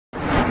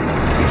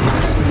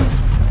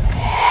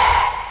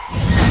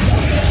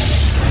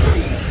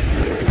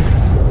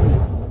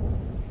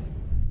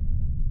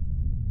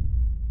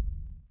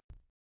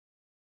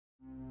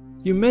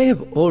You may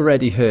have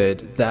already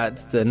heard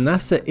that the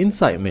NASA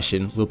InSight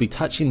mission will be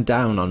touching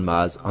down on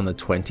Mars on the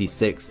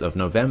 26th of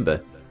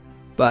November.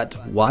 But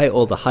why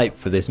all the hype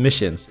for this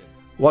mission?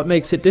 What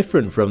makes it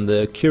different from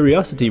the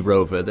Curiosity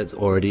rover that's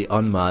already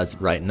on Mars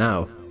right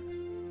now?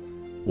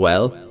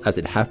 Well, as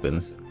it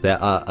happens,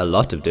 there are a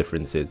lot of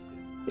differences.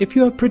 If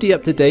you are pretty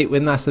up to date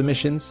with NASA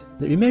missions,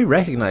 you may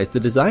recognize the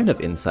design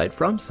of InSight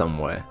from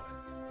somewhere.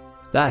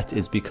 That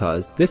is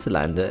because this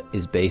lander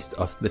is based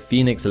off the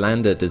Phoenix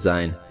lander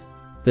design,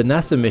 the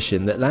NASA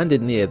mission that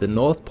landed near the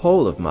North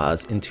Pole of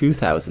Mars in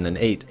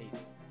 2008.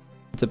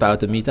 It's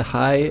about 1 meter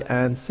high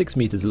and 6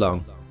 meters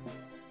long.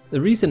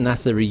 The reason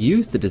NASA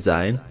reused the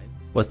design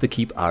was to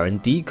keep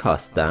R&D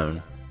costs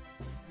down,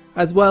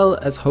 as well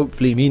as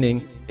hopefully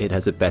meaning it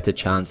has a better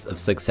chance of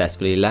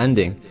successfully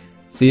landing,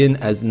 seeing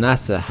as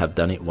NASA have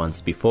done it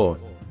once before.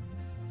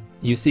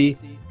 You see,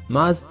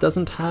 Mars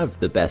doesn't have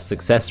the best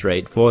success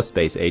rate for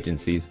space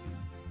agencies.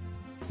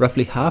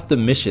 Roughly half the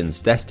missions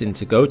destined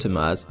to go to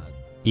Mars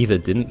either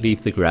didn't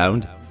leave the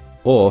ground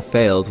or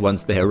failed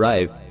once they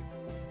arrived.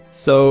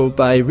 So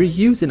by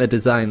reusing a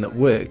design that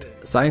worked,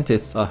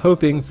 scientists are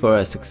hoping for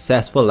a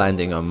successful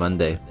landing on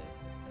Monday.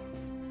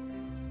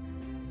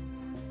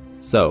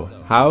 So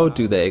how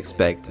do they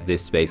expect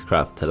this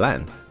spacecraft to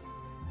land?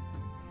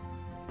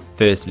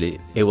 Firstly,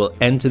 it will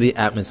enter the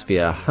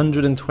atmosphere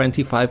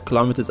 125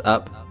 kilometers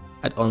up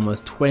at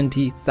almost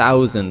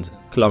 20,000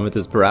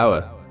 kilometers per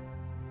hour.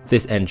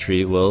 This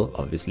entry will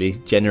obviously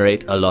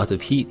generate a lot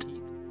of heat,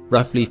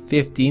 roughly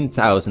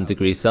 15,000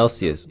 degrees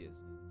Celsius,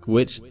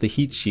 which the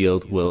heat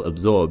shield will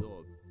absorb.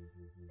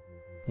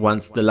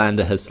 Once the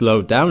lander has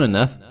slowed down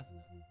enough,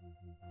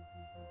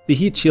 the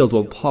heat shield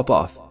will pop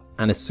off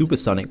and a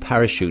supersonic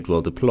parachute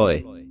will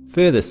deploy,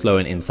 further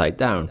slowing InSight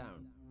down.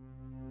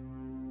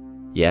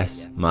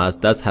 Yes, Mars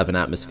does have an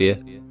atmosphere,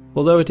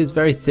 although it is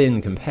very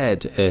thin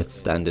compared to Earth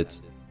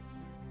standards.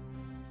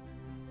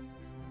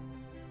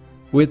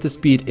 With the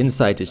speed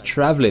InSight is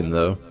traveling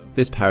though,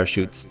 this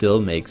parachute still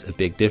makes a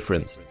big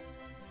difference.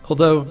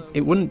 Although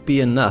it wouldn't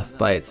be enough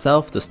by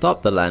itself to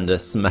stop the lander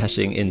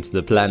smashing into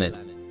the planet.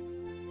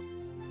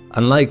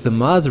 Unlike the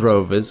Mars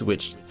rovers,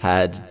 which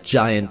had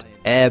giant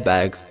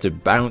airbags to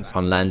bounce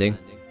on landing,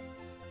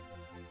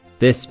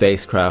 this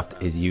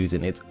spacecraft is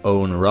using its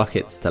own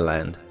rockets to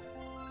land.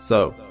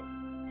 So,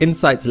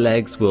 InSight's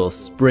legs will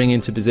spring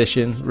into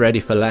position, ready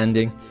for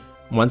landing.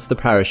 Once the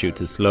parachute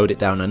has slowed it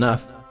down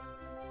enough,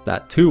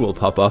 that too will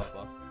pop off,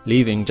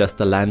 leaving just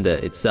the lander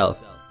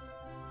itself.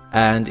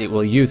 And it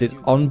will use its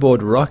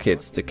onboard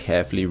rockets to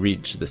carefully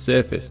reach the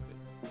surface.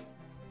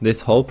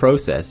 This whole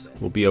process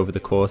will be over the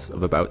course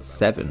of about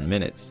 7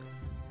 minutes.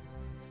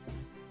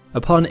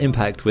 Upon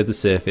impact with the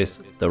surface,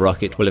 the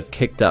rocket will have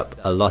kicked up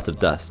a lot of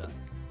dust,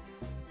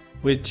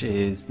 which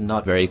is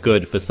not very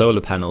good for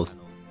solar panels.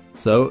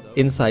 So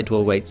InSight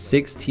will wait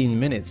 16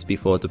 minutes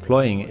before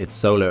deploying its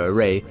solar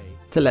array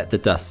to let the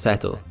dust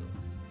settle.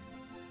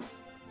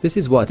 This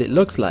is what it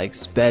looks like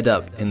sped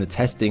up in the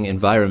testing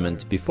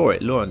environment before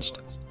it launched.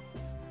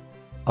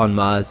 On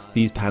Mars,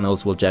 these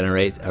panels will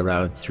generate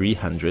around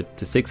 300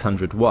 to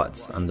 600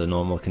 watts under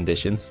normal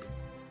conditions.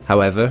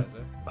 However,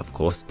 of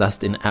course,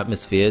 dust in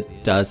atmosphere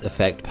does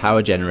affect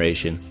power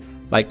generation,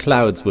 like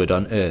clouds would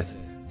on Earth,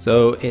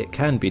 so it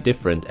can be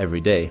different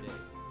every day.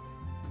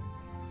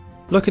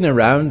 Looking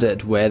around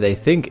at where they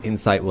think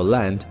InSight will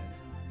land,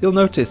 you'll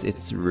notice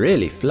it's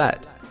really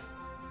flat.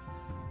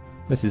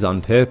 This is on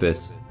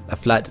purpose. A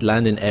flat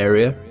landing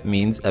area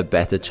means a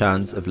better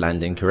chance of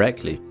landing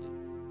correctly.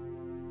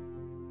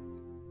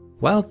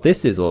 While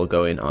this is all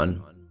going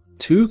on,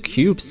 2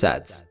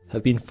 CubeSats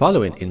have been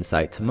following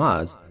InSight to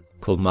Mars,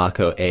 called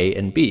Marco A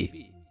and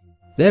B.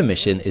 Their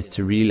mission is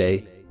to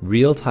relay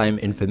real-time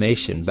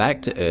information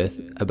back to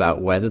Earth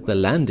about whether the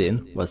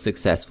landing was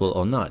successful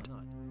or not,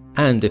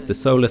 and if the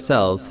solar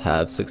cells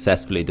have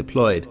successfully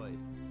deployed.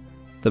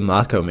 The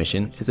Marco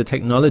mission is a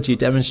technology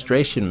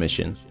demonstration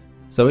mission,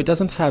 so it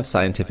doesn't have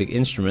scientific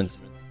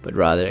instruments, but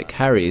rather it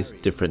carries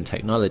different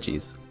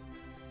technologies.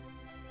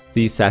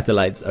 These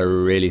satellites are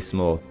really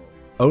small,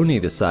 only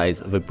the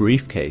size of a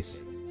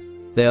briefcase.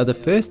 They are the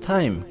first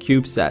time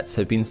CubeSats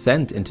have been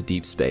sent into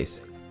deep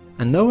space,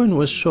 and no one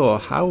was sure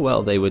how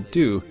well they would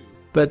do,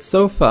 but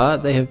so far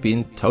they have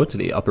been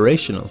totally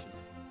operational.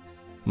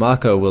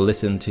 Marco will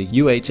listen to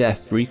UHF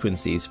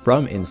frequencies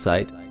from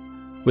InSight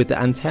with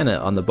the antenna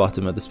on the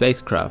bottom of the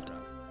spacecraft,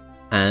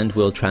 and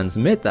will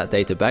transmit that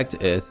data back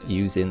to Earth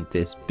using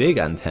this big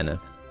antenna.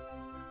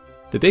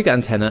 The big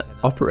antenna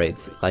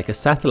operates like a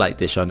satellite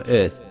dish on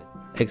Earth,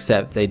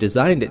 except they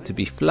designed it to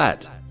be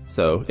flat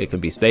so it can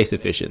be space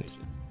efficient.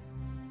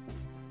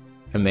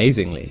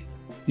 Amazingly,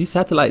 these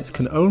satellites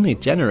can only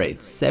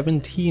generate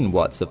 17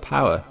 watts of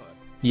power,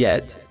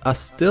 yet are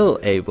still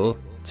able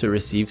to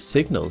receive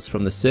signals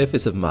from the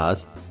surface of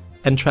Mars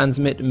and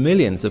transmit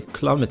millions of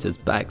kilometers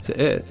back to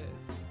Earth.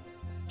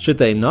 Should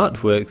they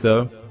not work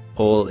though,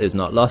 all is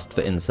not lost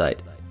for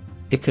InSight.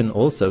 It can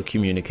also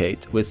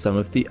communicate with some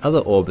of the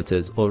other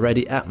orbiters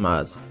already at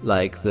Mars,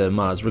 like the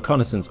Mars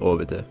Reconnaissance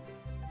Orbiter.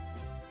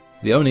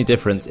 The only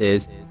difference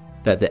is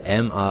that the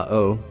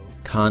MRO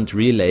can't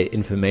relay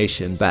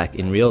information back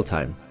in real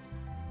time.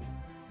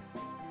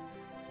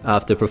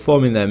 After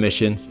performing their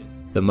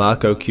mission, the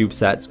Marco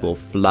CubeSats will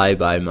fly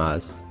by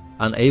Mars,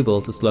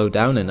 unable to slow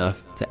down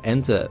enough to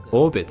enter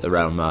orbit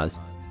around Mars,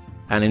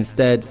 and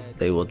instead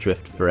they will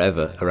drift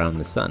forever around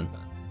the Sun.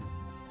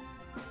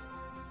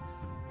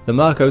 The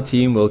Marco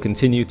team will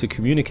continue to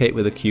communicate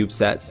with the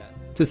CubeSats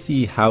to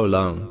see how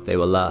long they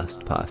will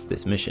last past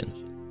this mission.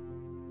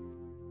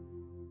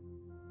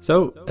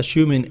 So,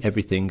 assuming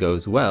everything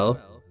goes well,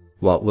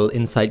 what will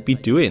InSight be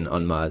doing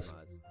on Mars?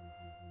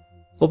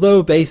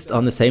 Although based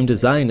on the same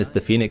design as the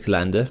Phoenix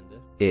lander,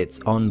 its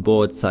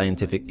onboard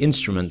scientific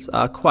instruments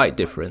are quite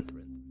different.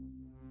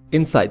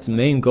 InSight's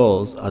main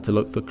goals are to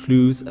look for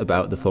clues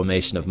about the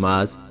formation of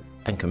Mars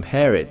and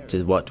compare it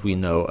to what we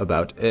know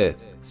about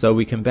Earth, so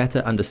we can better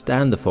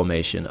understand the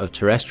formation of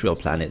terrestrial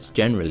planets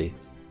generally.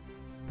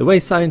 The way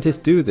scientists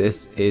do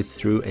this is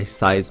through a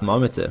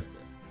seismometer,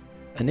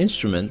 an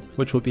instrument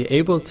which will be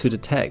able to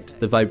detect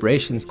the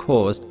vibrations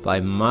caused by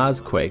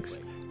Mars quakes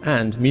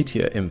and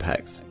meteor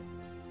impacts.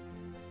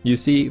 You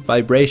see,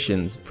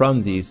 vibrations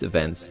from these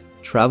events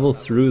travel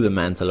through the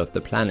mantle of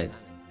the planet.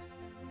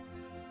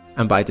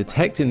 And by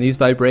detecting these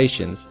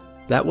vibrations,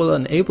 that will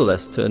enable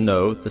us to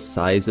know the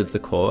size of the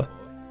core,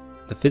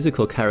 the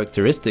physical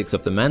characteristics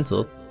of the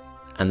mantle,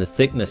 and the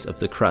thickness of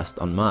the crust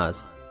on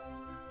Mars.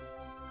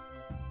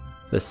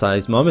 The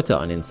seismometer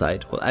on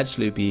InSight will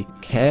actually be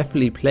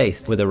carefully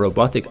placed with a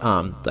robotic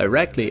arm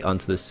directly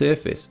onto the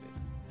surface,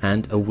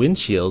 and a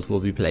windshield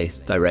will be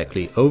placed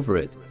directly over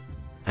it,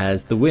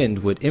 as the wind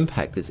would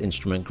impact this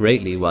instrument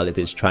greatly while it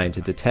is trying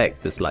to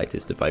detect the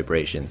slightest of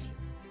vibrations.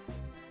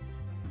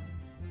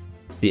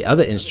 The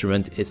other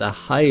instrument is a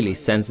highly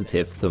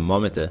sensitive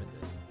thermometer,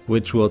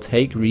 which will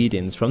take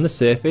readings from the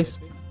surface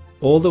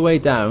all the way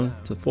down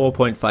to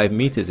 4.5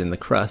 meters in the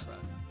crust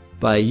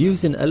by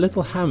using a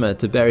little hammer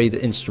to bury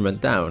the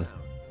instrument down.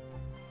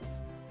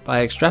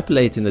 By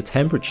extrapolating the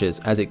temperatures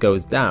as it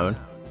goes down,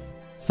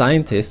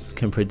 scientists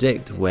can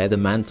predict where the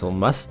mantle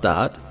must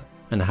start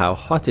and how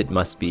hot it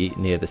must be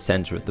near the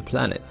center of the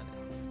planet.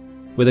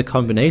 With a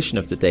combination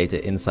of the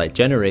data InSight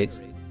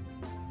generates,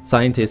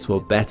 scientists will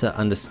better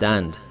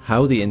understand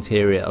how the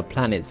interior of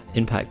planets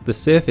impact the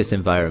surface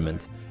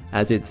environment,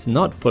 as it's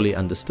not fully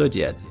understood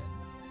yet.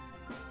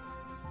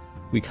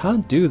 We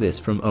can't do this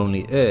from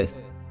only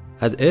Earth,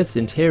 as Earth's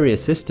interior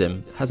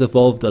system has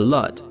evolved a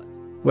lot,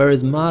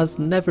 whereas Mars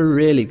never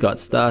really got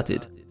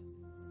started.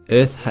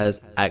 Earth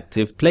has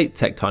active plate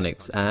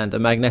tectonics and a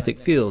magnetic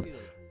field,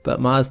 but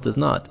Mars does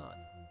not.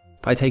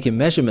 By taking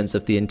measurements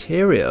of the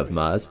interior of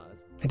Mars,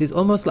 it is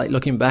almost like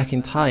looking back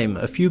in time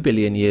a few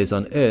billion years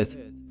on Earth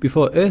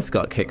before Earth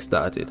got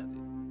kick-started.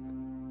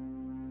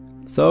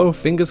 So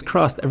fingers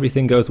crossed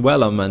everything goes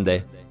well on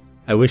Monday.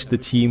 I wish the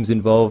teams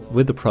involved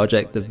with the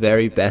project the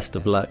very best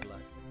of luck,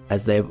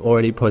 as they have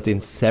already put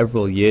in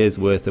several years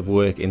worth of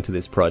work into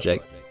this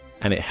project,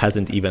 and it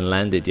hasn't even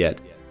landed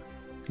yet.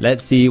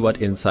 Let's see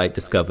what InSight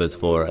discovers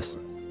for us.